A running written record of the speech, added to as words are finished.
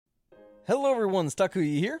Hello everyone,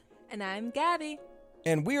 Stakuyi here. And I'm Gabby.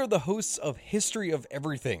 And we are the hosts of History of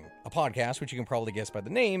Everything, a podcast which you can probably guess by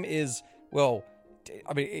the name is, well,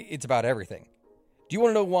 it's about everything. Do you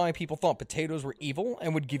want to know why people thought potatoes were evil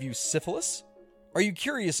and would give you syphilis? Are you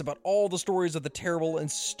curious about all the stories of the terrible and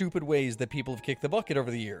stupid ways that people have kicked the bucket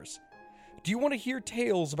over the years? Do you want to hear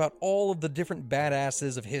tales about all of the different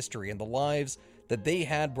badasses of history and the lives that they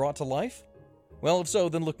had brought to life? Well, if so,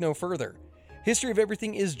 then look no further. History of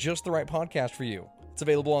Everything is just the right podcast for you. It's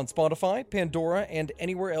available on Spotify, Pandora, and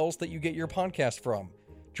anywhere else that you get your podcast from.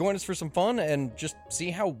 Join us for some fun and just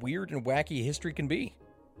see how weird and wacky history can be.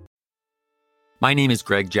 My name is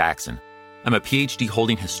Greg Jackson. I'm a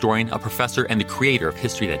PhD-holding historian, a professor, and the creator of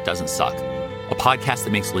History That Doesn't Suck, a podcast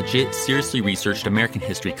that makes legit, seriously researched American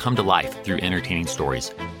history come to life through entertaining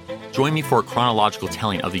stories. Join me for a chronological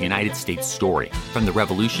telling of the United States story, from the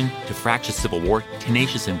Revolution to fractious Civil War,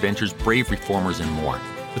 tenacious inventors, brave reformers, and more.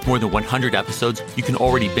 With more than 100 episodes, you can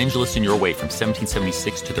already binge listen your way from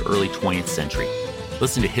 1776 to the early 20th century.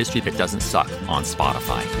 Listen to History That Doesn't Suck on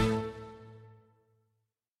Spotify.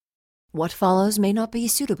 What follows may not be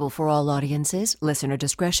suitable for all audiences. Listener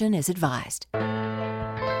discretion is advised.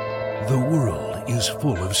 The world is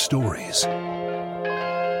full of stories.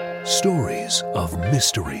 Stories of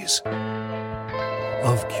mysteries,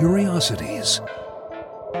 of curiosities,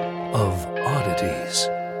 of oddities.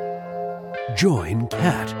 Join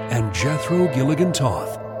Kat and Jethro Gilligan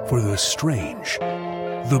Toth for the strange,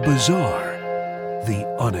 the bizarre, the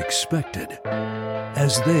unexpected,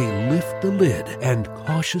 as they lift the lid and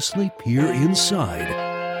cautiously peer inside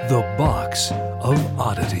the box of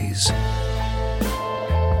oddities.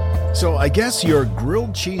 So I guess your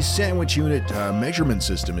grilled cheese sandwich unit measurement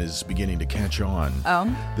system is beginning to catch on. Oh?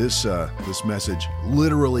 This message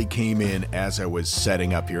literally came in as I was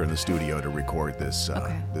setting up here in the studio to record this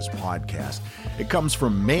this podcast. It comes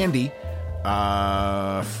from Mandy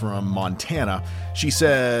from Montana. She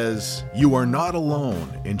says, "You are not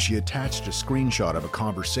alone," and she attached a screenshot of a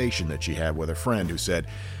conversation that she had with a friend who said,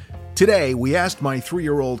 "Today we asked my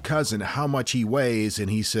 3-year-old cousin how much he weighs, and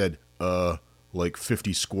he said, like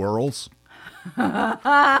 50 squirrels."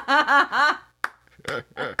 Oh.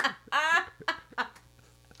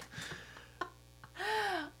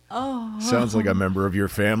 Sounds like a member of your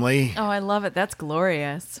family. Oh, I love it. That's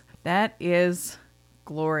glorious. That is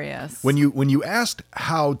glorious. When you asked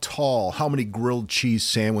how many grilled cheese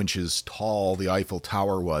sandwiches tall the Eiffel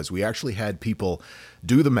Tower was, we actually had people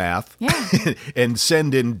do the math and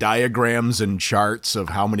send in diagrams and charts of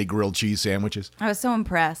how many grilled cheese sandwiches. I was so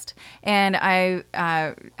impressed. And I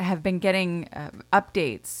have been getting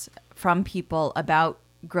updates from people about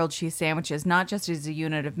grilled cheese sandwiches, not just as a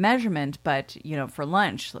unit of measurement, but, for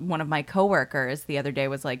lunch. One of my coworkers the other day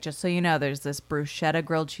was like, just so you know, there's this bruschetta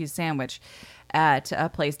grilled cheese sandwich at a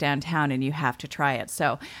place downtown and you have to try it.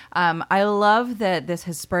 So I love that this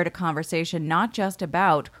has spurred a conversation not just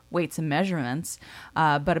about weights and measurements,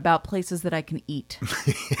 but about places that I can eat.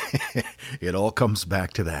 It all comes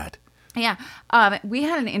back to that. Yeah. We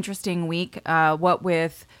had an interesting week, what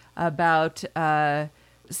with about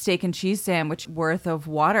steak and cheese sandwich worth of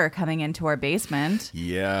water coming into our basement.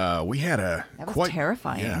 Yeah, we had that was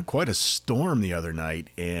terrifying. Yeah, quite a storm the other night,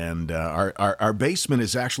 and our basement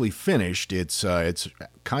is actually finished. It's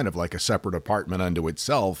kind of like a separate apartment unto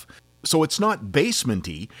itself. So it's not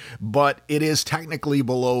basement-y, but it is technically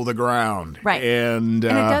below the ground. Right. And it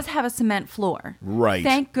does have a cement floor. Right.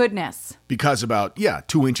 Thank goodness. Because about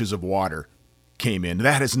 2 inches of water came in.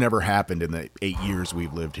 That has never happened in the 8 years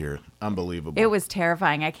we've lived here. Unbelievable. It was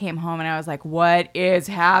terrifying. I came home and I was like, what is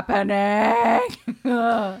happening?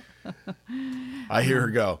 I hear her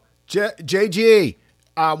go, JG,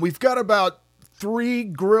 we've got about 3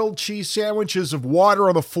 grilled cheese sandwiches of water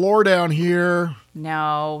on the floor down here.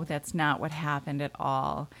 No, that's not what happened at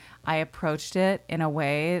all. I approached it in a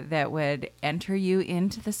way that would enter you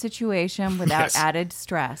into the situation without added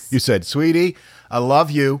stress. You said, "Sweetie, I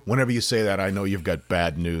love you." Whenever you say that, I know you've got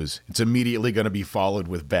bad news. It's immediately going to be followed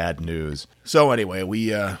with bad news. So anyway,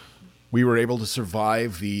 we were able to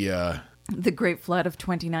survive the great flood of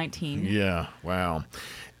 2019. Yeah, wow.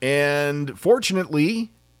 And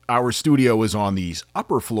fortunately, our studio is on the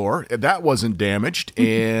upper floor. That wasn't damaged,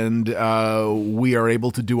 and we are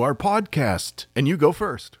able to do our podcast. And you go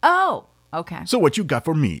first. Oh, okay. So what you got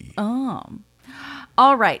for me?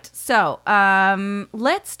 All right. So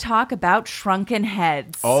let's talk about shrunken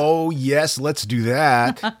heads. Oh, yes, let's do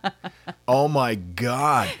that. Oh, my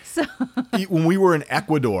God. So when we were in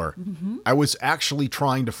Ecuador, I was actually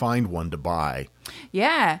trying to find one to buy.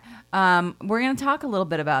 Yeah. We're going to talk a little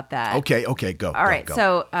bit about that. Okay, go. All right. Go.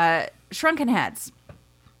 So shrunken heads.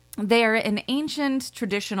 They're an ancient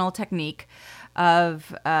traditional technique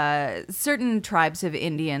of certain tribes of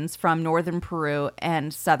Indians from northern Peru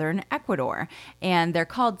and southern Ecuador, and they're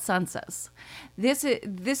called sansas. This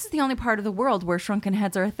is the only part of the world where shrunken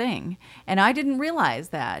heads are a thing, and I didn't realize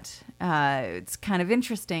that. It's kind of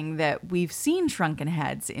interesting that we've seen shrunken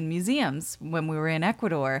heads in museums when we were in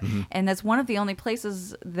Ecuador, and that's one of the only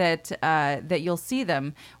places that that you'll see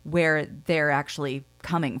them where they're actually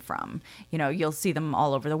coming from. You know, you'll see them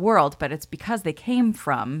all over the world, but it's because they came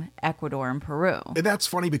from Ecuador and Peru. And that's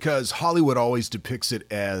funny because Hollywood always depicts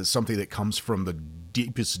it as something that comes from the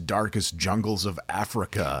deepest, darkest jungles of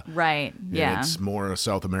Africa. Right, And yeah. it's more a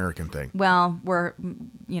South American thing. Well, we're,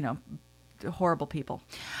 horrible people.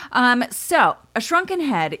 So a shrunken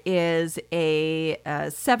head is a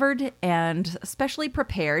severed and specially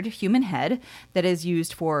prepared human head that is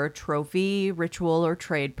used for trophy, ritual, or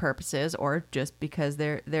trade purposes, or just because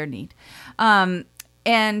they're neat.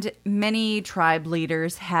 And many tribe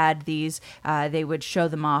leaders had these. They would show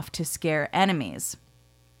them off to scare enemies.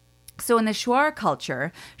 So in the Shuar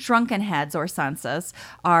culture, shrunken heads or sansas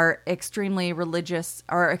are extremely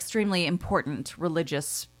important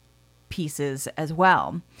religious pieces as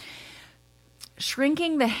well.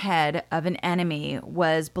 Shrinking the head of an enemy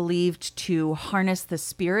was believed to harness the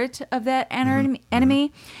spirit of that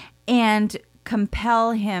enemy and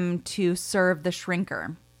compel him to serve the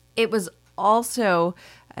shrinker. It was also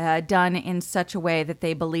done in such a way that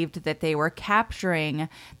they believed that they were capturing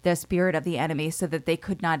the spirit of the enemy so that they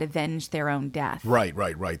could not avenge their own death. Right.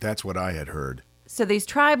 That's what I had heard. So these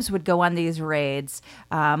tribes would go on these raids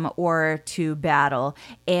or to battle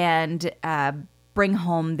and bring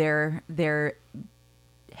home their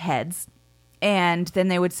heads. And then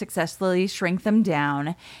they would successfully shrink them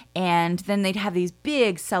down. And then they'd have these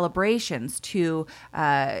big celebrations to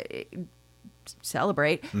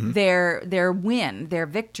celebrate their win, their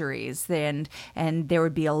victories. And there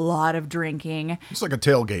would be a lot of drinking. It's like a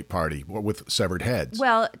tailgate party with severed heads.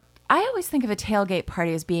 Well, I always think of a tailgate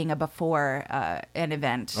party as being a before an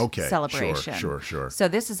event celebration. Sure. So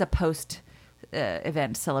this is a post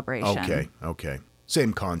event celebration. Okay.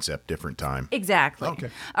 Same concept, different time. Exactly. Okay.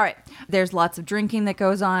 All right. There's lots of drinking that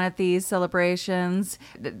goes on at these celebrations.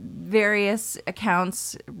 Various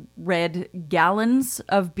accounts read gallons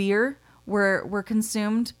of beer were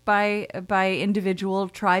consumed by individual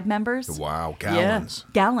tribe members. Wow, gallons.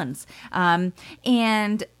 Yeah, gallons.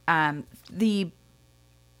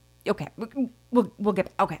 Okay, we'll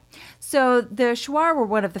get. Okay, so the Shuar were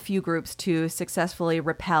one of the few groups to successfully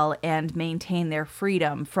repel and maintain their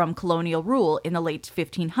freedom from colonial rule in the late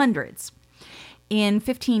 1500s. In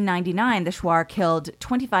 1599, the Shuar killed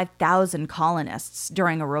 25,000 colonists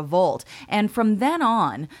during a revolt, and from then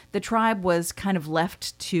on, the tribe was kind of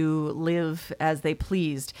left to live as they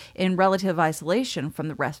pleased in relative isolation from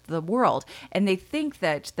the rest of the world. And they think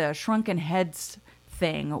that the shrunken heads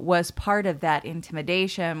thing was part of that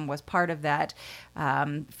intimidation, was part of that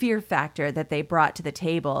fear factor that they brought to the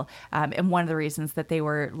table, and one of the reasons that they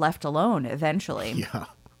were left alone eventually. Yeah,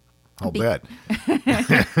 I'll bet.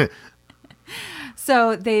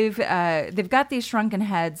 So they've got these shrunken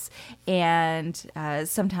heads, and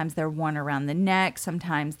sometimes they're worn around the neck,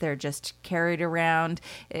 sometimes they're just carried around.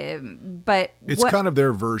 But it's kind of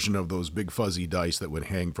their version of those big fuzzy dice that would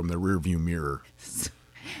hang from the rearview mirror.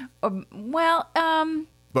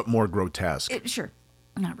 But more grotesque. Sure.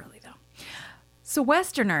 Not really, though. So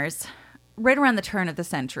Westerners, right around the turn of the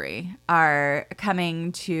century, are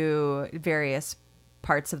coming to various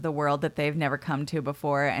parts of the world that they've never come to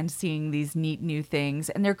before and seeing these neat new things.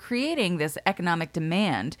 And they're creating this economic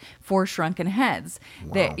demand for shrunken heads.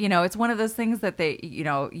 Wow. It's one of those things that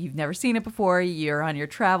you've never seen it before. You're on your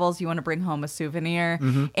travels. You want to bring home a souvenir.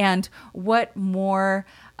 And what more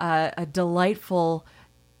a delightful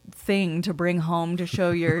thing to bring home to show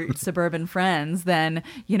your suburban friends than,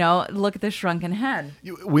 look at this shrunken head.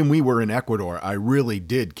 When we were in Ecuador, I really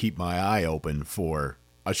did keep my eye open for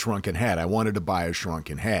a shrunken head. I wanted to buy a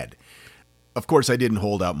shrunken head. Of course, I didn't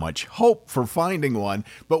hold out much hope for finding one,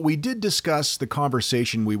 but we did discuss the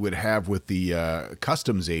conversation we would have with the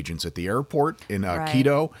customs agents at the airport in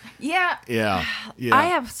Quito. Yeah. I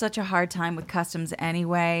have such a hard time with customs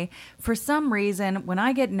anyway. For some reason, when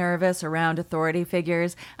I get nervous around authority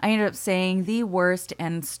figures, I end up saying the worst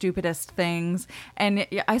and stupidest things. And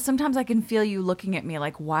sometimes I can feel you looking at me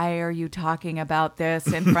like, why are you talking about this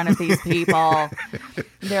in front of these people?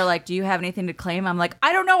 They're like, do you have anything to claim? I'm like,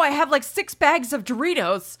 I don't know. I have like 6 bags of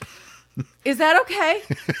Doritos. Is that okay?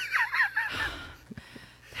 They're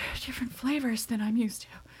different flavors than I'm used to.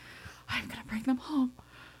 I'm going to bring them home.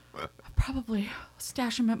 I'll probably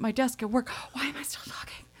stash them at my desk at work. Why am I still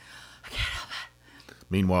talking? I can't help it.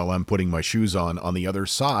 Meanwhile, I'm putting my shoes on the other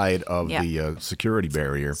side of the security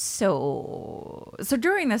barrier. So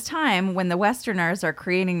during this time, when the Westerners are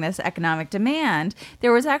creating this economic demand,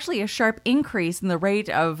 there was actually a sharp increase in the rate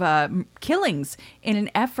of killings in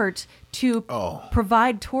an effort to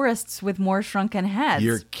provide tourists with more shrunken heads.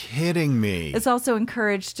 You're kidding me. It's also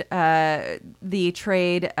encouraged the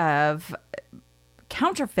trade of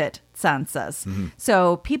counterfeit sansas. Mm-hmm.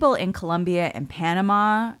 So people in Colombia and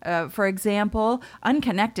Panama, for example,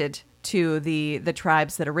 unconnected to the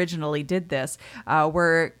tribes that originally did this,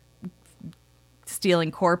 were stealing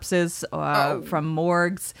corpses from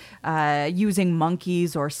morgues, using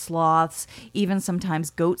monkeys or sloths, even sometimes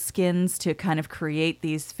goat skins to kind of create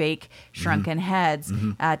these fake shrunken heads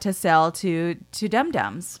to sell to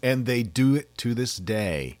dum-dums. And they do it to this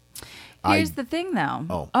day. Here's the thing,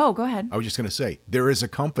 though. Oh, go ahead. I was just going to say, there is a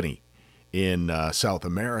company in South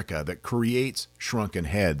America that creates shrunken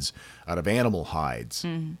heads out of animal hides.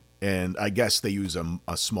 Mm-hmm. And I guess they use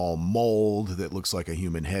a small mold that looks like a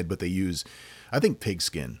human head, but they use, I think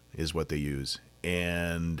pigskin is what they use.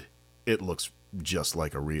 And it looks just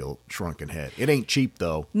like a real shrunken head. It ain't cheap,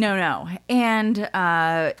 though. No. And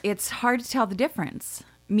it's hard to tell the difference.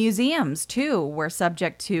 Museums, too, were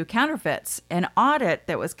subject to counterfeits. An audit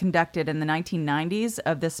that was conducted in the 1990s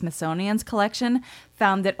of the Smithsonian's collection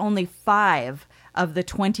found that only 5 of the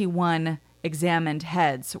 21 examined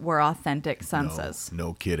heads were authentic sansas.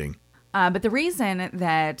 No kidding. But the reason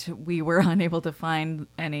that we were unable to find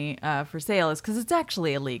any for sale is because it's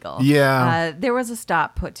actually illegal. Yeah. There was a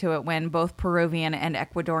stop put to it when both Peruvian and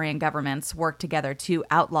Ecuadorian governments worked together to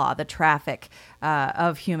outlaw the traffic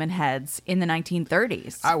of human heads in the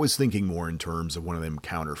 1930s. I was thinking more in terms of one of them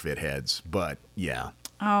counterfeit heads, but yeah.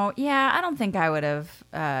 Oh, yeah. I don't think I would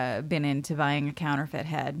have been into buying a counterfeit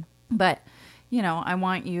head. But, you know, I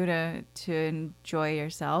want you to enjoy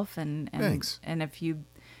yourself. And Thanks. And if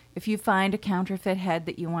you find a counterfeit head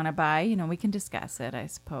that you want to buy, you know, we can discuss it, I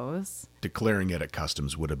suppose. Declaring it at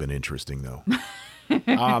customs would have been interesting, though.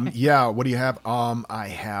 Yeah, what do you have? I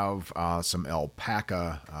have some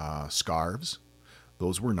alpaca scarves.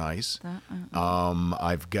 Those were nice.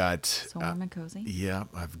 I've got... So warm and cozy? Yeah,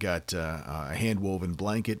 I've got a hand-woven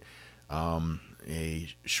blanket, a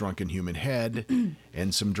shrunken human head,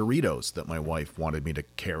 and some Doritos that my wife wanted me to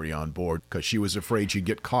carry on board because she was afraid she'd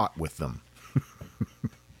get caught with them.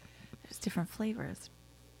 Different flavors.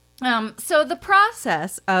 So the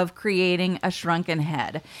process of creating a shrunken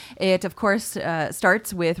head, it of course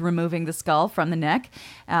starts with removing the skull from the neck.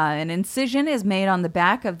 An incision is made on the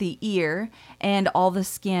back of the ear, and all the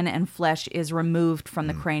skin and flesh is removed from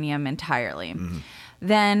the cranium entirely. Mm-hmm.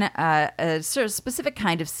 Then a sort of specific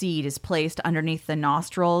kind of seed is placed underneath the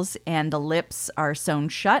nostrils, and the lips are sewn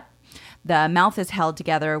shut. The mouth is held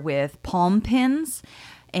together with palm pins,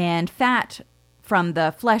 and fat from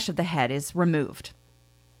the flesh of the head is removed.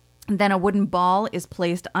 Then a wooden ball is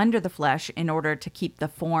placed under the flesh in order to keep the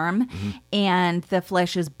form, and the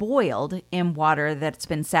flesh is boiled in water that's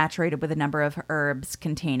been saturated with a number of herbs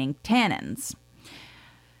containing tannins.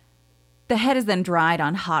 The head is then dried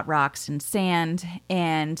on hot rocks and sand,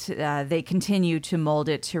 and they continue to mold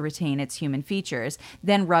it to retain its human features,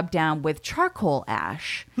 then rubbed down with charcoal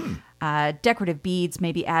ash. Decorative beads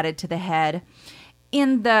may be added to the head.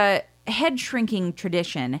 In the head shrinking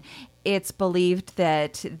tradition, it's believed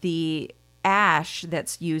that the ash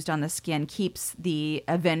that's used on the skin keeps the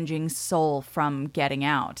avenging soul from getting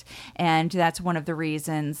out, and that's one of the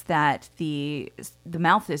reasons that the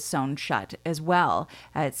mouth is sewn shut as well.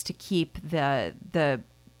 It's to keep the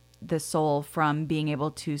soul from being able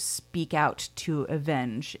to speak out to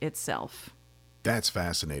avenge itself. That's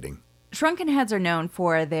fascinating. Shrunken heads are known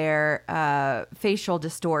for their facial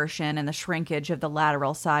distortion and the shrinkage of the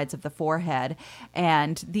lateral sides of the forehead.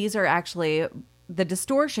 And these are actually, the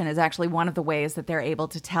distortion is actually one of the ways that they're able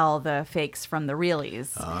to tell the fakes from the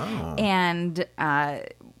realies. Oh. And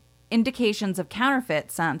indications of counterfeit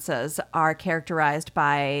sansas are characterized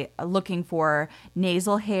by looking for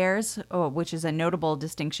nasal hairs, which is a notable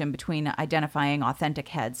distinction between identifying authentic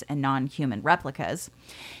heads and non-human replicas.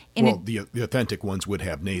 The authentic ones would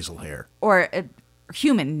have nasal hair. Or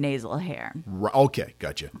human nasal hair. Okay,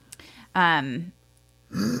 gotcha. In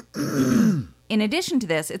addition to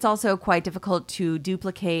this, it's also quite difficult to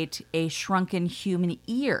duplicate a shrunken human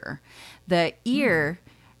ear. The ear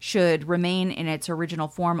should remain in its original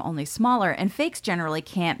form, only smaller, and fakes generally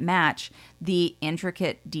can't match the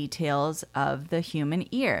intricate details of the human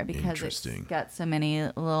ear because it's got so many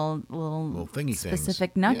little thingy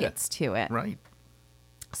specific things. nuggets to it. Right.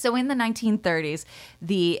 So in the 1930s,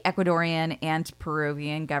 the Ecuadorian and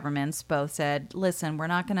Peruvian governments both said, "Listen, we're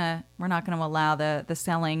not gonna allow the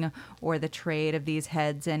selling or the trade of these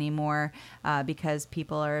heads anymore because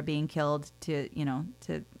people are being killed to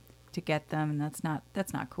get them, and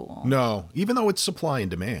that's not cool." No, even though it's supply and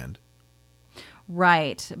demand.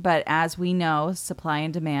 Right, but as we know, supply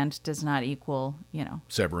and demand does not equal,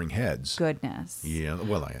 Severing heads. goodness. Yeah,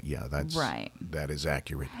 well, that's Right. That is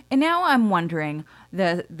accurate. And now I'm wondering,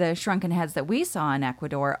 the shrunken heads that we saw in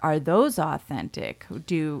Ecuador, are those authentic?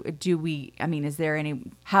 Do we? I mean, is there any?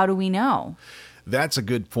 How do we know? That's a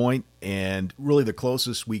good point, and really the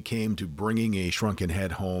closest we came to bringing a shrunken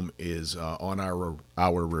head home is on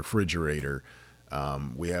our refrigerator.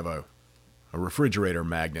 We have a refrigerator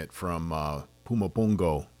magnet from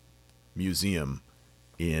Pumapungo Museum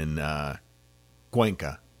in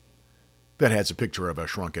Cuenca that has a picture of a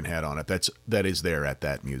shrunken head on it. That is there at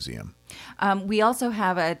that museum. We also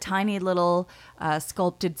have a tiny little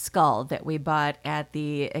sculpted skull that we bought at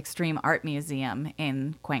the Extreme Art Museum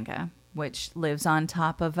in Cuenca, which lives on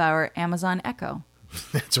top of our Amazon Echo.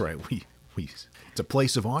 That's right. We it's a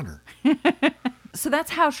place of honor. So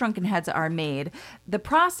that's how shrunken heads are made. The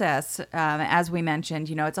process, as we mentioned,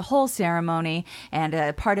 it's a whole ceremony and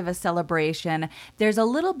a part of a celebration. There's a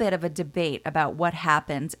little bit of a debate about what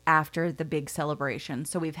happens after the big celebration.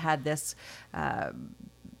 So we've had this,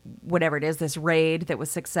 whatever it is, this raid that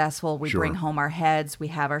was successful. We bring home our heads. We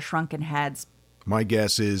have our shrunken heads. My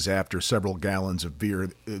guess is after several gallons of beer,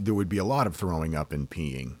 there would be a lot of throwing up and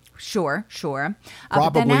peeing. Sure.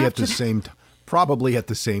 Probably at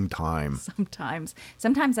the same time.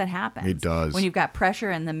 Sometimes that happens. It does. When you've got pressure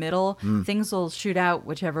in the middle, things will shoot out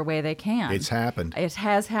whichever way they can. It's happened. It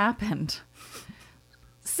has happened.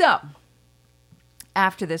 So,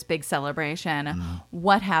 after this big celebration,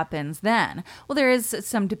 what happens then? Well, there is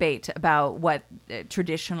some debate about what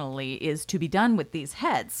traditionally is to be done with these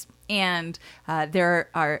heads. And there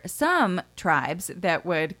are some tribes that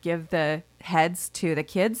would give the heads to the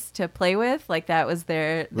kids to play with, like that was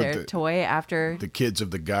their toy after. The kids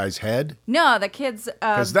of the guy's head? No, the kids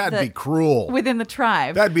because that'd be cruel. Within the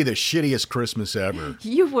tribe. That'd be the shittiest Christmas ever.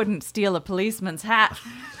 You wouldn't steal a policeman's hat.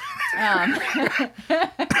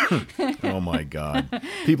 Oh my God.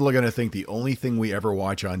 People are going to think the only thing we ever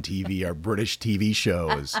watch on TV are British TV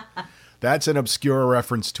shows. That's an obscure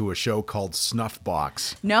reference to a show called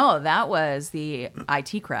Snuffbox. No, that was the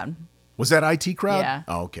IT crowd. Was that IT crowd? Yeah.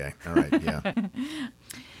 Oh, okay. All right. Yeah.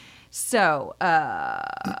 So,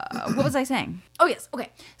 what was I saying? Oh, yes.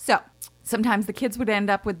 Okay. So, sometimes the kids would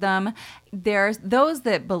end up with them. There's those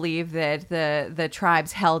that believe that the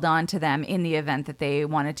tribes held on to them in the event that they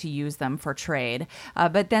wanted to use them for trade.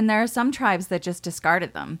 But then there are some tribes that just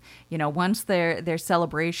discarded them. Once their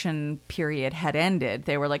celebration period had ended,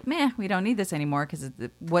 they were like, meh, we don't need this anymore because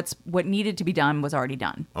what needed to be done was already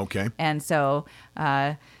done. Okay. And so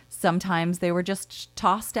sometimes they were just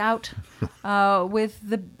tossed out with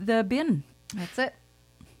the bin. That's it.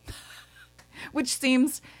 Which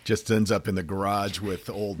seems... just ends up in the garage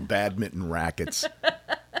with old badminton rackets.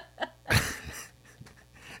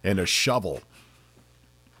 And a shovel.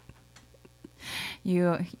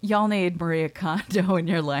 Y'all need Maria Kondo in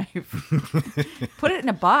your life. Put it in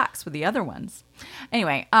a box with the other ones.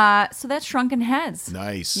 Anyway, so that's shrunken heads.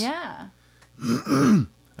 Nice. Yeah.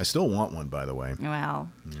 I still want one, by the way.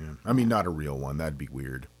 Well. Yeah. I mean, not a real one. That'd be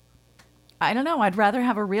weird. I don't know. I'd rather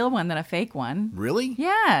have a real one than a fake one. Really?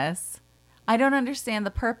 Yes. I don't understand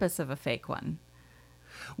the purpose of a fake one.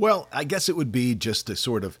 Well, I guess it would be just to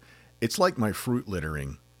sort of, it's like my fruit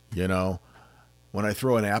littering, When I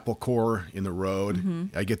throw an apple core in the road,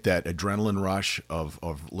 I get that adrenaline rush of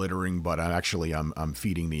littering, but I'm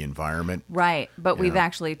feeding the environment. Right. But we've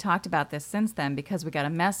actually talked about this since then because we got a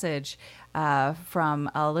message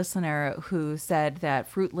from a listener who said that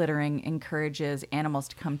fruit littering encourages animals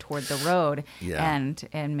to come toward the road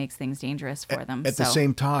and makes things dangerous for them. At the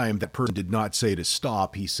same time, that person did not say to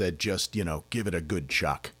stop. He said just, give it a good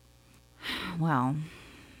chuck. Well,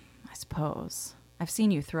 I suppose. I've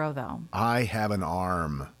seen you throw, though. I have an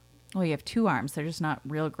arm. Well, you have two arms. They're just not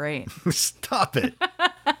real great. Stop it.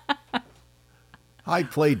 I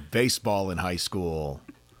played baseball in high school.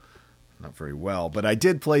 Not very well, but I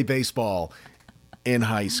did play baseball in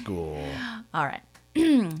high school. All right.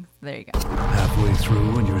 There you go. Halfway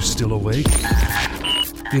through and you're still awake?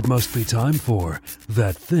 It must be time for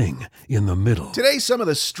That Thing in the Middle. Today, some of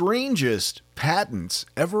the strangest patents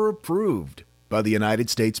ever approved by the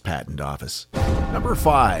United States Patent Office. Number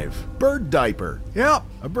 5, bird diaper. Yep,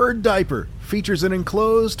 a bird diaper features an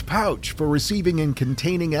enclosed pouch for receiving and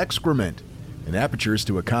containing excrement and apertures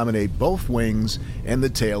to accommodate both wings and the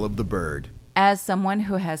tail of the bird. As someone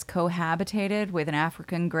who has cohabitated with an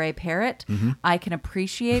African gray parrot, I can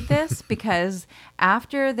appreciate this because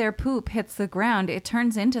after their poop hits the ground, it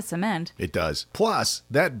turns into cement. It does. Plus,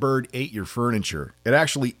 that bird ate your furniture. It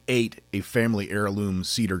actually ate a family heirloom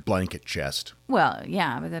cedar blanket chest. Well,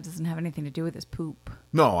 yeah, but that doesn't have anything to do with his poop.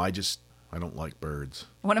 No, I don't like birds.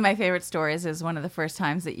 One of my favorite stories is one of the first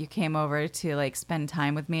times that you came over to like spend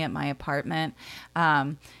time with me at my apartment.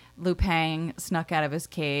 Lupang snuck out of his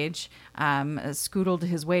cage, scootled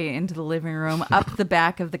his way into the living room, up the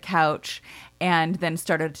back of the couch, and then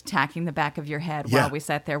started attacking the back of your head while we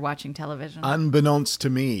sat there watching television. Unbeknownst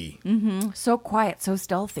to me. So quiet, so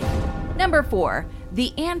stealthy. Number 4,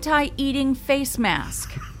 the anti-eating face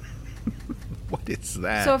mask. What is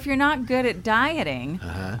that? So if you're not good at dieting,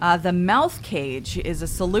 the mouth cage is a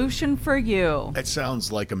solution for you. That sounds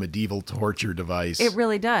like a medieval torture device. It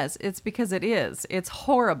really does. It's because it is. It's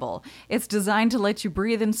horrible. It's designed to let you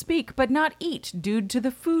breathe and speak, but not eat due to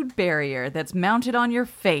the food barrier that's mounted on your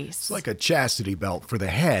face. It's like a chastity belt for the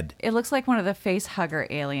head. It looks like one of the face hugger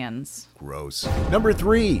aliens. Gross. Number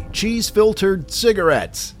 3, cheese-filtered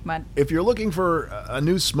cigarettes. What? If you're looking for a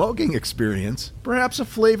new smoking experience, perhaps a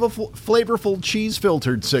flavorful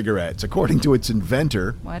cheese-filtered cigarettes, according to its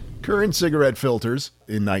inventor. What? Current cigarette filters,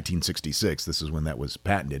 in 1966, this is when that was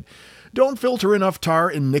patented, don't filter enough tar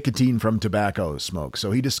and nicotine from tobacco smoke,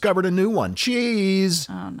 so he discovered a new one, cheese.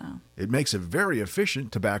 Oh, no. It makes a very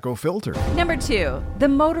efficient tobacco filter. Number 2, the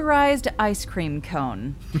motorized ice cream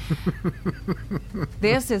cone.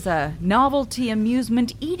 This is a novelty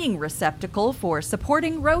amusement eating receptacle for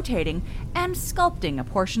supporting, rotating, and sculpting a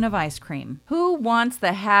portion of ice cream. Who wants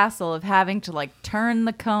the hassle of having to, like, turn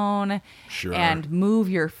the cone and move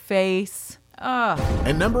your face? Ugh.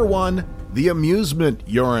 And number 1, the amusement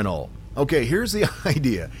urinal. Okay, here's the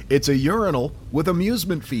idea. It's a urinal with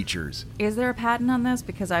amusement features. Is there a patent on this?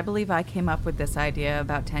 Because I believe I came up with this idea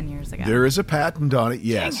about 10 years ago. There is a patent on it,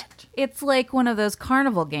 yes. Dang it. It's like one of those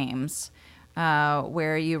carnival games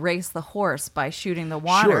where you race the horse by shooting the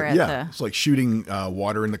water at the... It's like shooting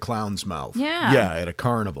water in the clown's mouth. Yeah. Yeah, at a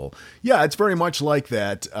carnival. Yeah, it's very much like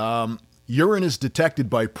that. Urine is detected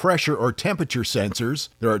by pressure or temperature sensors.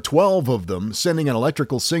 There are 12 of them, sending an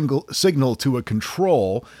electrical signal to a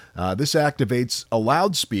control. This activates a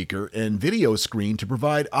loudspeaker and video screen to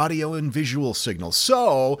provide audio and visual signals.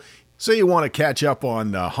 So, say you want to catch up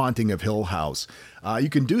on Haunting of Hill House. You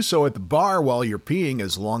can do so at the bar while you're peeing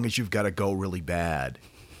as long as you've got to go really bad.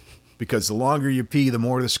 Because the longer you pee, the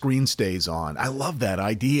more the screen stays on. I love that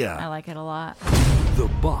idea. I like it a lot. The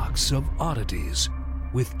Box of Oddities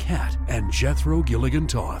with Kat and Jethro Gilligan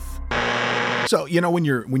Toth. So, you know, when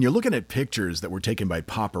you're looking at pictures that were taken by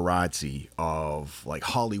paparazzi of like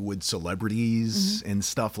Hollywood celebrities and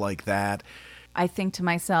stuff like that, I think to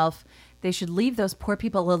myself, they should leave those poor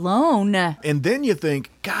people alone. and then you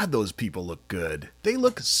think, God, those people look good. They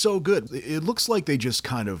look so good. It looks like they just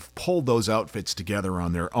kind of pulled those outfits together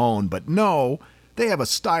on their own, but no, they have a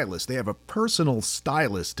stylist. They have a personal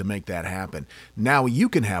stylist to make that happen. Now you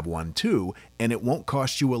can have one too, and it won't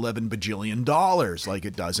cost you $11 bajillion like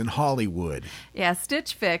it does in Hollywood. Yeah,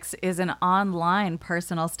 Stitch Fix is an online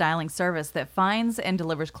personal styling service that finds and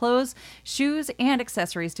delivers clothes, shoes, and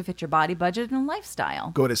accessories to fit your body, budget, and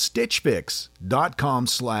lifestyle. Go to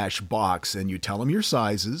stitchfix.com/box and you tell them your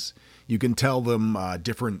sizes. You can tell them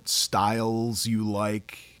different styles you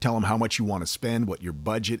like, tell them how much you want to spend, what your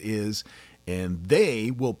budget is, and they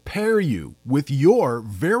will pair you with your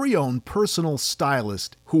very own personal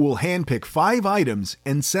stylist who will handpick 5 items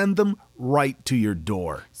and send them right to your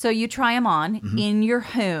door. So you try them on in your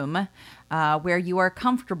home where you are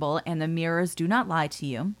comfortable and the mirrors do not lie to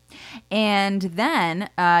you. And then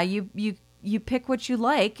you pick what you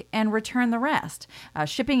like and return the rest.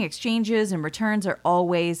 Shipping, exchanges, and returns are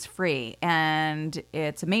always free. And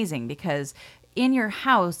it's amazing because in your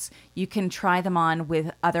house, you can try them on with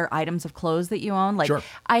other items of clothes that you own. Like, Sure.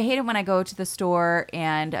 I hate it when I go to the store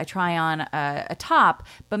and I try on a top,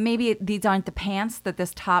 but maybe these aren't the pants that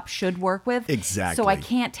this top should work with. Exactly. So I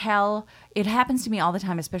can't tell. It happens to me all the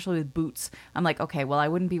time, especially with boots. I'm like, okay, well, I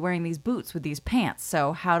wouldn't be wearing these boots with these pants.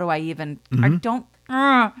 So how do I even... I don't...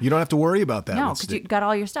 You don't have to worry about that. No, with because you got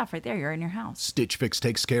all your stuff right there. You're in your house. Stitch Fix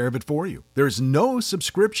takes care of it for you. There's no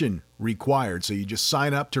subscription required, so you just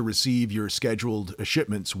sign up to receive your scheduled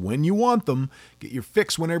shipments when you want them, get your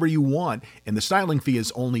fix whenever you want, and the styling fee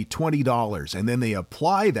is only $20, and then they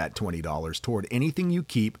apply that $20 toward anything you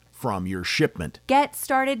keep from your shipment. Get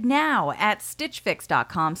started now at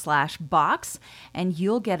stitchfix.com/box, and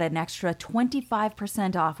you'll get an extra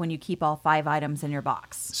 25% off when you keep all 5 items in your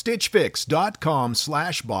box.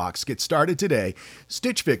 Stitchfix.com/box. Get started today.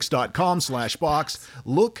 Stitchfix.com/box.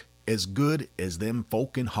 Look, as good as them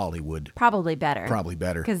folk in Hollywood. Probably better. Probably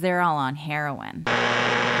better. Because they're all on heroin.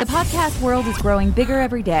 The podcast world is growing bigger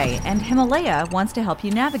every day, and Himalaya wants to help you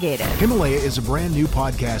navigate it. Himalaya is a brand new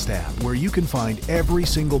podcast app where you can find every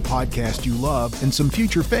single podcast you love and some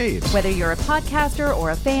future faves. Whether you're a podcaster or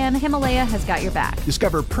a fan, Himalaya has got your back.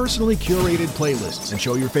 Discover personally curated playlists and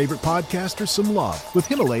show your favorite podcasters some love with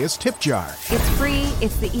Himalaya's Tip Jar. It's free,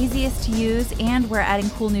 it's the easiest to use, and we're adding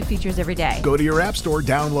cool new features every day. Go to your app store,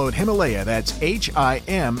 download Himalaya. That's Himalaya.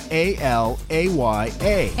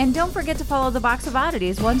 And don't forget to follow the Box of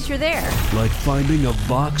Oddities once you're there. Like finding a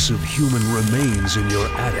box of human remains in your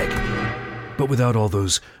attic, but without all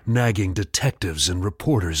those nagging detectives and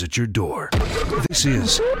reporters at your door. This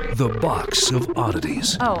is the Box of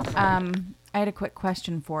Oddities. Oh, I had a quick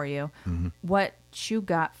question for you. Mm-hmm. What you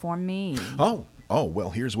got for me? Oh,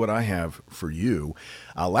 well, here's what I have for you.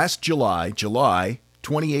 Last July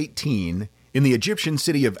 2018, in the Egyptian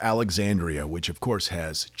city of Alexandria, which of course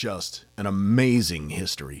has just an amazing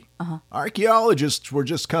history, archaeologists were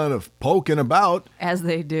just kind of poking about. As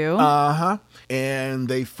they do. And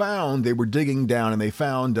they were digging down and they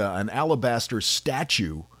found an alabaster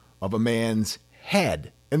statue of a man's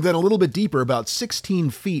head. And then a little bit deeper, about 16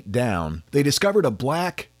 feet down, they discovered a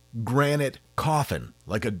black granite coffin,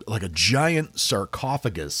 like a giant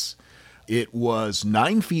sarcophagus. It was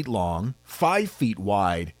 9 feet long, 5 feet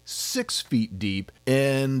wide, 6 feet deep,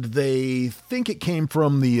 and they think it came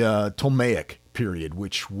from the Ptolemaic period,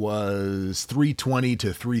 which was 320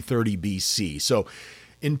 to 330 BC. So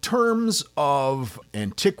in terms of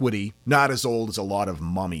antiquity, not as old as a lot of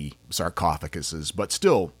mummy sarcophaguses, but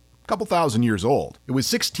still a couple thousand years old. It was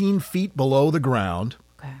 16 feet below the ground.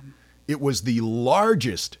 Okay. It was the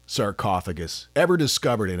largest sarcophagus ever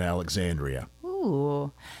discovered in Alexandria.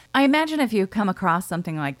 Ooh. I imagine if you come across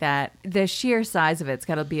something like that, the sheer size of it's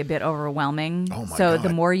got to be a bit overwhelming. Oh my so God. the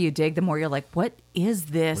more you dig, the more you're like, what is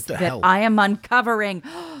this What the that hell? I am uncovering?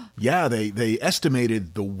 Yeah, they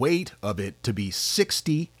estimated the weight of it to be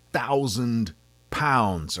 60,000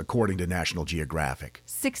 pounds, according to National Geographic.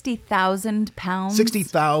 60,000 pounds?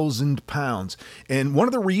 60,000 pounds. And one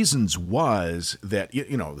of the reasons was that,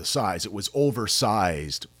 the size, it was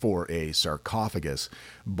oversized for a sarcophagus,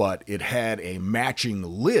 but it had a matching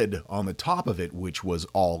lid on the top of it, which was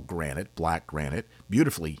all granite, black granite,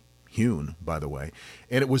 beautifully hewn, by the way,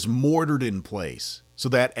 and it was mortared in place. So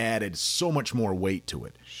that added so much more weight to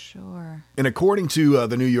it. Sure. And according to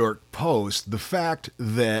the New York Post, the fact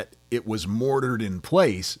that it was mortared in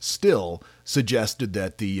place still suggested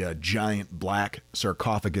that the giant black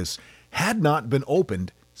sarcophagus had not been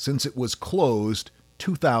opened since it was closed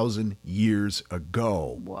 2,000 years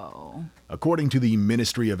ago. Whoa. According to the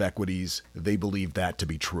Ministry of Equities, they believe that to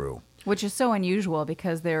be true. Which is so unusual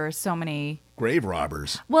because there are so many grave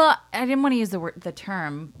robbers. Well, I didn't want to use the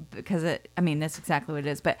term because that's exactly what it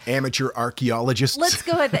is. But amateur archaeologists. Let's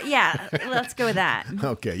go with that. Yeah, let's go with that.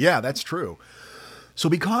 Okay, yeah, that's true. So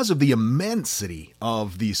because of the immensity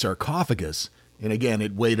of the sarcophagus, and again,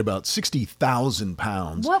 it weighed about 60,000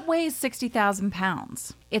 pounds. What weighs 60,000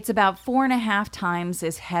 pounds? It's about 4.5 times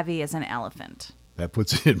as heavy as an elephant. That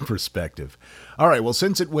puts it in perspective. All right, well,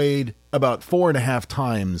 since it weighed about 4.5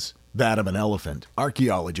 times that of an elephant,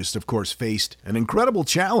 archaeologists, of course, faced an incredible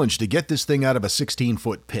challenge to get this thing out of a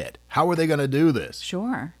 16-foot pit. How are they going to do this?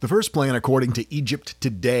 Sure. The first plan, according to Egypt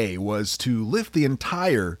Today, was to lift the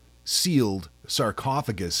entire sealed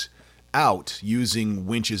sarcophagus out using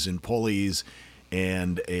winches and pulleys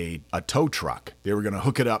and a tow truck. They were going to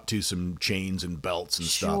hook it up to some chains and belts and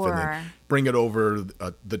stuff and then bring it over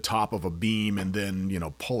the top of a beam and then,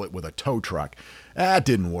 pull it with a tow truck. That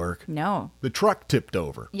didn't work. No. The truck tipped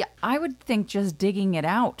over. Yeah, I would think just digging it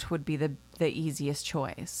out would be the easiest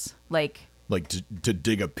choice. Like to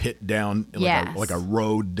dig a pit down, yes. like a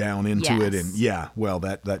road down into yes. it. And yeah, well,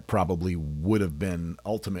 that probably would have been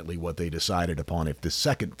ultimately what they decided upon if the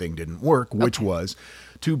second thing didn't work, which was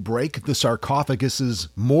to break the sarcophagus's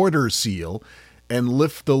mortar seal and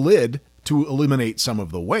lift the lid to eliminate some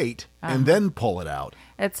of the weight and then pull it out.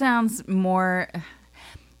 It sounds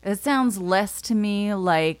less to me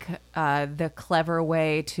like the clever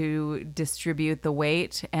way to distribute the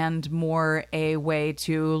weight and more a way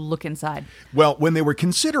to look inside. Well, when they were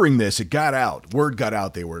considering this, word got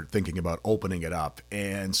out they were thinking about opening it up.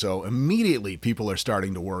 And so immediately people are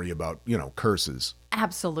starting to worry about, curses.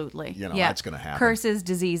 Absolutely. That's going to happen. Curses,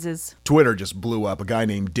 diseases. Twitter just blew up. A guy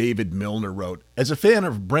named David Milner wrote, "As a fan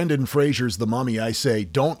of Brendan Fraser's The Mummy, I say,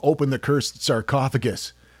 don't open the cursed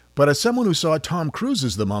sarcophagus. But as someone who saw Tom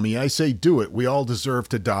Cruise's The Mummy, I say do it. We all deserve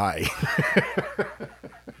to die."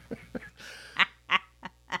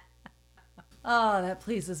 Oh, that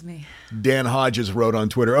pleases me. Dan Hodges wrote on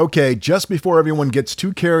Twitter, okay, just before everyone gets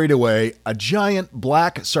too carried away, a giant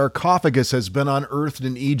black sarcophagus has been unearthed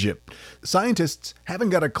in Egypt. Scientists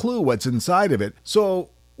haven't got a clue what's inside of it,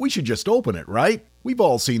 so we should just open it, right? We've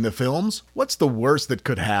all seen the films. What's the worst that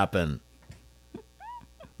could happen?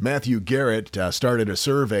 Matthew Garrett started a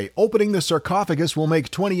survey. Opening the sarcophagus will make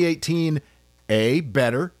 2018 A,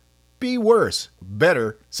 better, B, worse.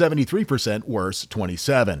 Better, 73%, worse,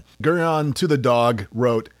 27%. Gurion to the Dog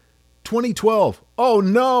wrote, 2012, oh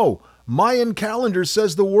no! Mayan calendar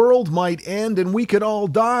says the world might end and we could all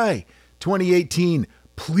die. 2018,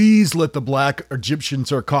 please let the black Egyptian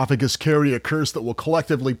sarcophagus carry a curse that will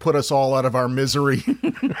collectively put us all out of our misery.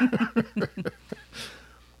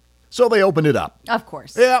 So they opened it up. Of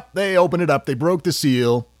course. Yeah, they opened it up. They broke the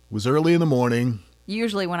seal. It was early in the morning.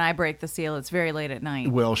 Usually when I break the seal, it's very late at night.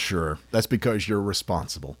 Well, sure. That's because you're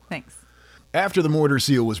responsible. Thanks. After the mortar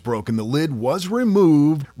seal was broken, the lid was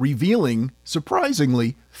removed, revealing,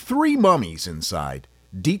 surprisingly, 3 mummies inside.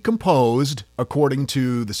 Decomposed, according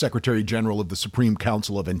to the Secretary General of the Supreme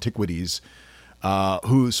Council of Antiquities,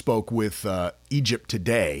 who spoke with Egypt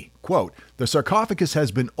Today. Quote, the sarcophagus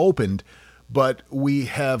has been opened, but we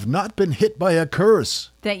have not been hit by a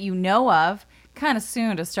curse. That you know of. Kind of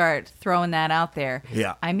soon to start throwing that out there.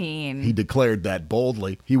 Yeah. I mean, he declared that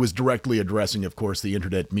boldly. He was directly addressing, of course, the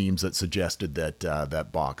internet memes that suggested that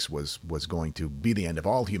that box was going to be the end of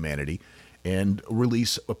all humanity and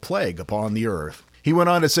release a plague upon the earth. He went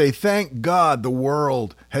on to say, thank God the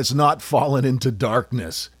world has not fallen into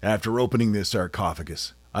darkness after opening this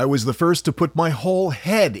sarcophagus. I was the first to put my whole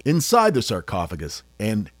head inside the sarcophagus,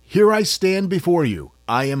 and here I stand before you.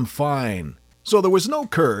 I am fine. So there was no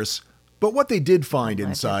curse. But what they did find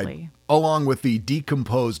inside, along with the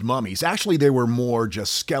decomposed mummies, actually they were more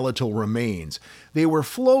just skeletal remains. They were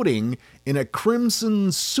floating in a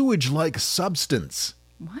crimson sewage-like substance.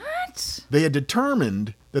 What? They had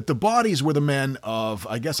determined that the bodies were the men of,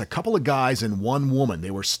 I guess, a couple of guys and one woman.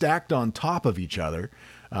 They were stacked on top of each other.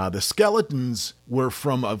 The skeletons were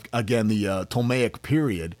from, again, the Ptolemaic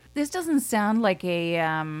period. This doesn't sound like a,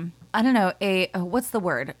 I don't know, what's the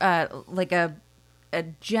word? Like a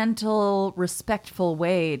gentle, respectful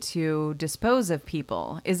way to dispose of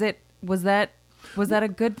people. Was that a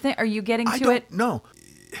good thing? Are you getting to it? No.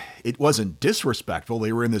 It wasn't disrespectful.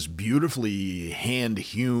 They were in this beautifully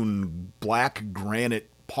hand-hewn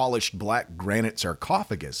polished black granite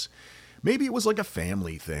sarcophagus. Maybe it was like a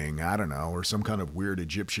family thing, I don't know, or some kind of weird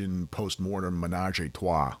Egyptian post-mortem menage a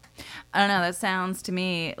trois. I don't know. That sounds to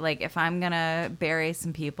me like if I'm going to bury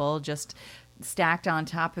some people, just stacked on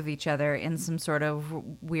top of each other in some sort of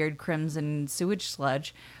weird crimson sewage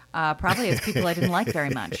sludge, probably as people I didn't like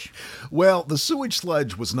very much. Well, the sewage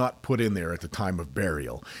sludge was not put in there at the time of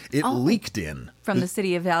burial. It leaked in. From the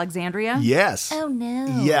city of Alexandria? Yes. Oh,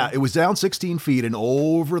 no. Yeah, it was down 16 feet and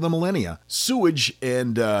over the millennia. Sewage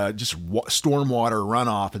and just stormwater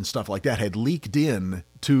runoff and stuff like that had leaked in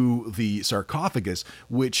to the sarcophagus,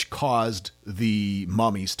 which caused the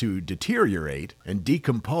mummies to deteriorate and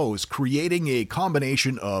decompose, creating a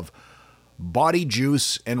combination of body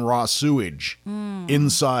juice and raw sewage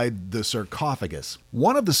inside the sarcophagus.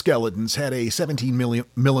 One of the skeletons had a 17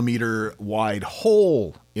 millimeter wide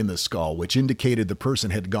hole in the skull, which indicated the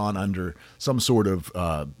person had gone under some sort of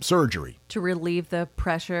surgery. To relieve the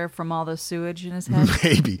pressure from all the sewage in his head?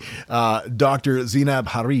 Maybe. Dr. Zinab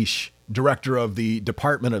Harish, director of the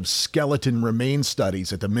Department of Skeleton Remain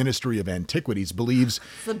Studies at the Ministry of Antiquities, believes...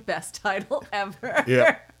 It's the best title ever.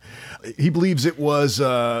 Yeah. He believes it was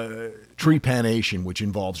trepanation, which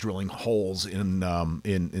involves drilling holes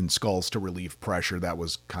in skulls to relieve pressure. That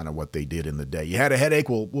was kind of what they did in the day. You had a headache,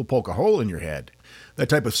 we'll poke a hole in your head. That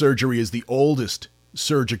type of surgery is the oldest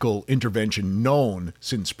surgical intervention known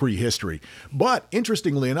since prehistory. But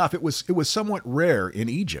interestingly enough, it was somewhat rare in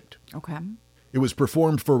Egypt. Okay. It was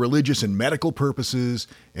performed for religious and medical purposes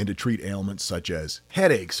and to treat ailments such as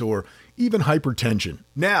headaches or even hypertension.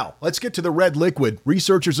 Now, let's get to the red liquid.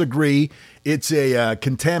 Researchers agree it's a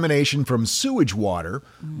contamination from sewage water,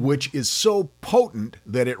 which is so potent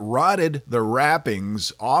that it rotted the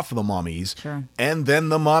wrappings off the mummies and then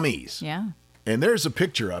the mummies. Yeah. And there's a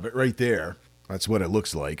picture of it right there. That's what it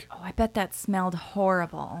looks like. Oh, I bet that smelled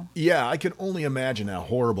horrible. Yeah, I can only imagine how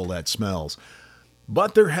horrible that smells.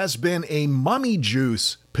 But there has been a mummy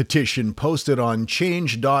juice petition posted on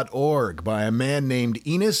change.org by a man named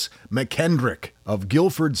Enos McKendrick of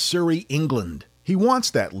Guildford, Surrey, England. He wants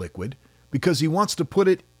that liquid because he wants to put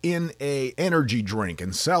it in a energy drink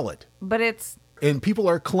and sell it. But it's... And people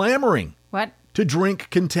are clamoring. What? To drink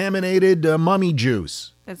contaminated mummy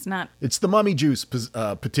juice. It's not... It's the mummy juice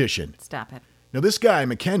petition. Stop it. Now, this guy,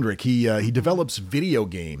 McKendrick, he develops video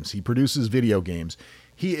games. He produces video games.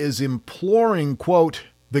 He is imploring, quote,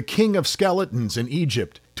 the king of skeletons in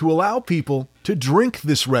Egypt to allow people to drink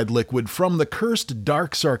this red liquid from the cursed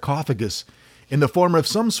dark sarcophagus in the form of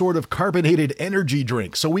some sort of carbonated energy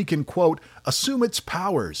drink so we can, quote, assume its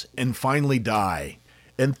powers and finally die.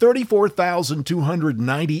 And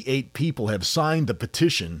 34,298 people have signed the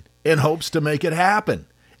petition in hopes to make it happen.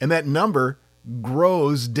 And that number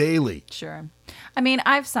grows daily. Sure. I mean,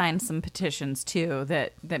 I've signed some petitions, too,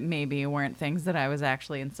 that maybe weren't things that I was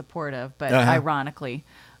actually in support of. But ironically,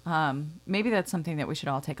 maybe that's something that we should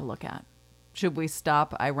all take a look at. Should we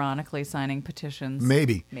stop ironically signing petitions?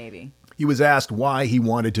 Maybe. He was asked why he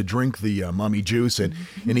wanted to drink the mummy juice, and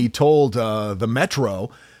he told the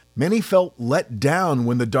Metro, many felt let down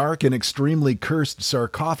when the dark and extremely cursed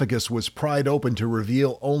sarcophagus was pried open to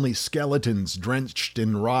reveal only skeletons drenched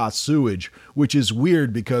in raw sewage, which is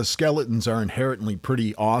weird because skeletons are inherently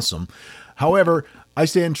pretty awesome. However, I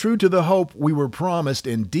stand true to the hope we were promised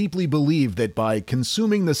and deeply believe that by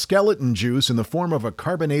consuming the skeleton juice in the form of a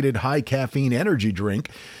carbonated high-caffeine energy drink,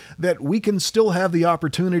 that we can still have the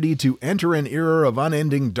opportunity to enter an era of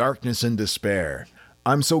unending darkness and despair.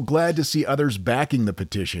 I'm so glad to see others backing the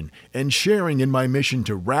petition and sharing in my mission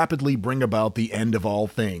to rapidly bring about the end of all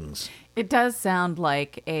things. It does sound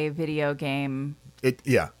like a video game.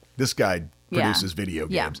 This guy produces video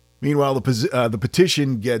games. Yeah. Meanwhile, the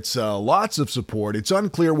petition gets lots of support. It's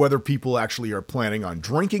unclear whether people actually are planning on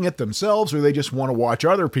drinking it themselves or they just want to watch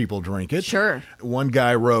other people drink it. Sure. One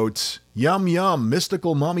guy wrote, "Yum yum,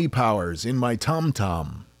 mystical mummy powers in my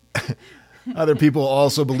tum-tum." Other people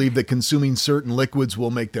also believe that consuming certain liquids will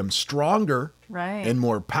make them stronger and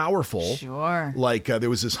more powerful. Sure. Like there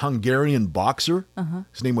was this Hungarian boxer.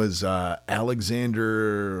 His name was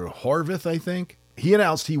Alexander Horvath, I think. He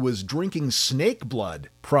announced he was drinking snake blood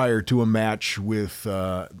prior to a match with,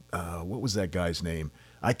 what was that guy's name?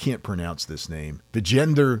 I can't pronounce this name.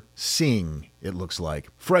 Vijender Singh, it looks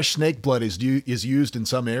like. Fresh snake blood is used in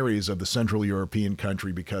some areas of the Central European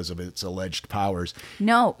country because of its alleged powers.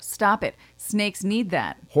 No, stop it. Snakes need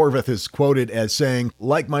that. Horvath is quoted as saying,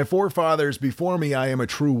 "Like my forefathers before me, I am a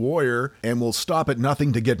true warrior and will stop at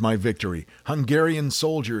nothing to get my victory. Hungarian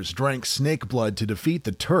soldiers drank snake blood to defeat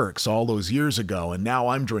the Turks all those years ago, and now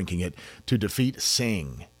I'm drinking it to defeat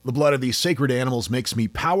Singh. The blood of these sacred animals makes me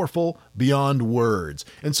powerful beyond words."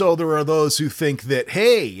 And so there are those who think that,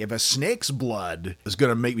 hey, if a snake's blood is going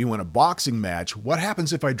to make me win a boxing match, what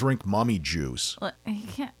happens if I drink mummy juice? Look, you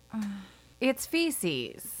can't. It's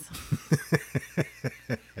feces.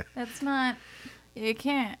 That's not. You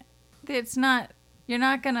can't. It's not. You're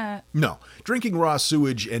not going to. No. Drinking raw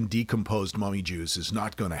sewage and decomposed mummy juice is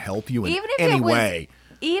not going to help you in Even if any it was, way.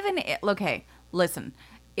 Okay, listen.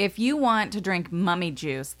 If you want to drink mummy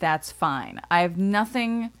juice, that's fine. I have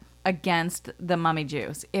nothing against the mummy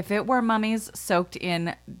juice. If it were mummies soaked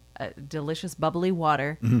in delicious bubbly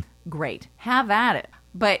water, great. Have at it.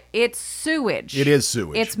 But it's sewage. It is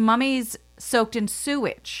sewage. It's mummies soaked in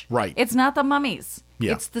sewage. Right. It's not the mummies.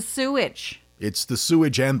 Yeah. It's the sewage. It's the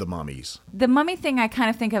sewage and the mummies. The mummy thing I kind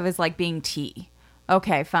of think of as like being tea.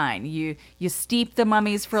 Okay, fine. You steep the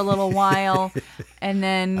mummies for a little while, and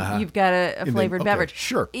then you've got a flavored beverage.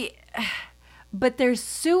 Sure. But there's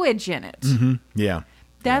sewage in it. Yeah.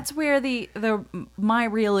 That's where my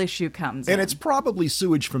real issue comes in. And it's probably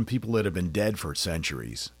sewage from people that have been dead for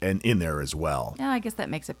centuries and in there as well. Yeah, I guess that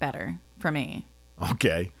makes it better for me.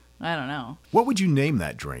 Okay. I don't know. What would you name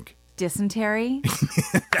that drink? Dysentery?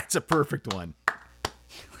 That's a perfect one.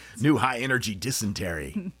 New high-energy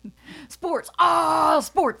dysentery. Sports. Oh,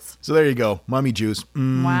 sports. So there you go. Mummy juice.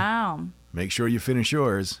 Wow. Make sure you finish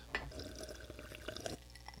yours.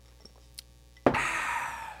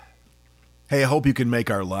 Hey, I hope you can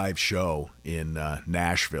make our live show in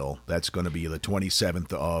Nashville. That's going to be the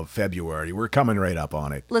 27th of February. We're coming right up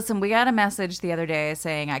on it. Listen, we got a message the other day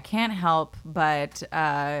saying, I can't help but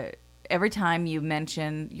every time you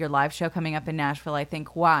mention your live show coming up in Nashville, I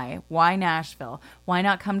think, why? Why Nashville? Why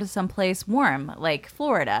not come to someplace warm like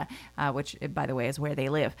Florida, which, by the way, is where they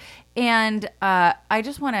live? And I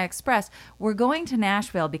just want to express, we're going to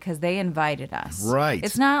Nashville because they invited us. Right.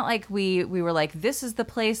 It's not like we were like, this is the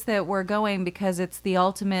place that we're going because it's the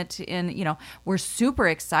ultimate in, we're super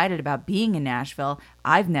excited about being in Nashville.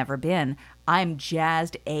 I've never been. I'm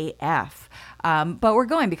jazzed AF. But we're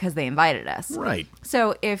going because they invited us. Right.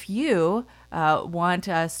 So if you want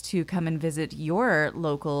us to come and visit your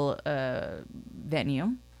local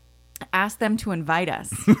venue, Ask them to invite us.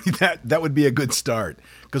 That would be a good start,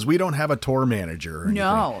 because we don't have a tour manager or anything.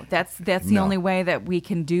 No, that's the only way that we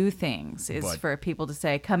can do things is for people to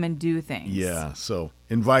say, come and do things. Yeah, so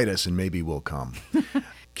invite us and maybe we'll come.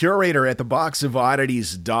 Curator at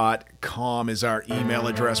theboxofoddities.com is our email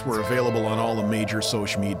address. We're available on all the major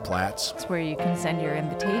social media plats. That's where you can send your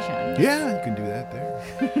invitation. Yeah, you can do that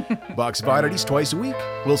there. Box of Oddities twice a week.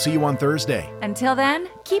 We'll see you on Thursday. Until then,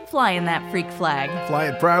 keep flying that freak flag. Fly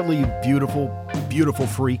it proudly, you beautiful, beautiful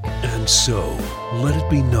freak. And so, let it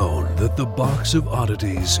be known that the Box of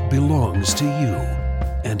Oddities belongs to you,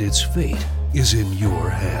 and its fate is in your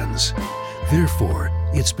hands. Therefore,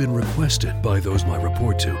 it's been requested by those I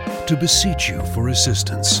report to beseech you for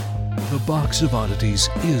assistance. The Box of Oddities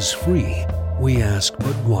is free. We ask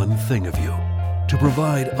but one thing of you, to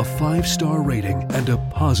provide a 5-star rating and a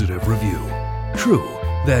positive review. True,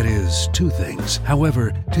 that is 2 things.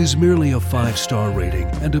 However, 'tis merely a 5-star rating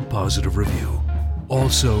and a positive review.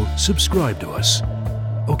 Also, subscribe to us.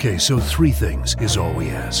 Okay, so 3 things is all we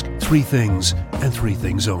ask. 3 things and 3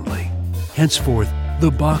 things only. Henceforth, the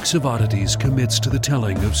Box of Oddities commits to the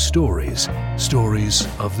telling of stories. Stories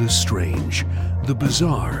of the strange, the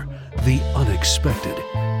bizarre, the unexpected.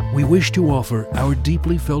 We wish to offer our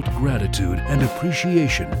deeply felt gratitude and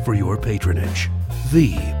appreciation for your patronage.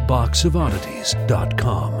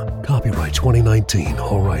 TheBoxOfOddities.com. Copyright 2019,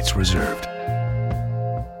 all rights reserved.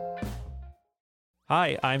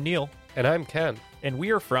 Hi, I'm Neil. And I'm Ken. And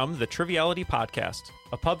we are from the Triviality Podcast,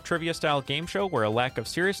 a pub trivia-style game show where a lack of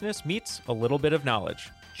seriousness meets a little bit of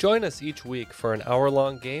knowledge. Join us each week for an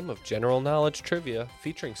hour-long game of general knowledge trivia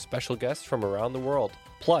featuring special guests from around the world,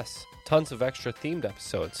 plus tons of extra themed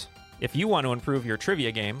episodes. If you want to improve your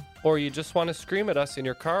trivia game, or you just want to scream at us in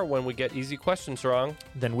your car when we get easy questions wrong,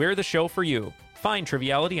 then we're the show for you. Find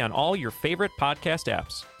Triviality on all your favorite podcast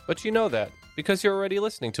apps. But you know that, because you're already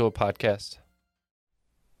listening to a podcast.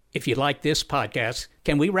 If you like this podcast,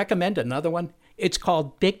 can we recommend another one? It's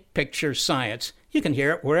called Big Picture Science. You can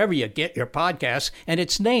hear it wherever you get your podcasts, and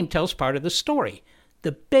its name tells part of the story.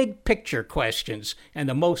 The big picture questions and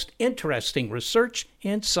the most interesting research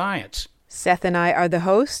in science. Seth and I are the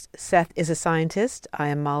hosts. Seth is a scientist. I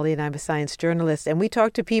am Molly, and I'm a science journalist. And we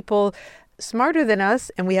talk to people smarter than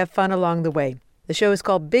us, and we have fun along the way. The show is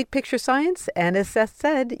called Big Picture Science, and as Seth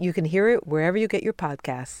said, you can hear it wherever you get your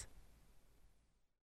podcasts.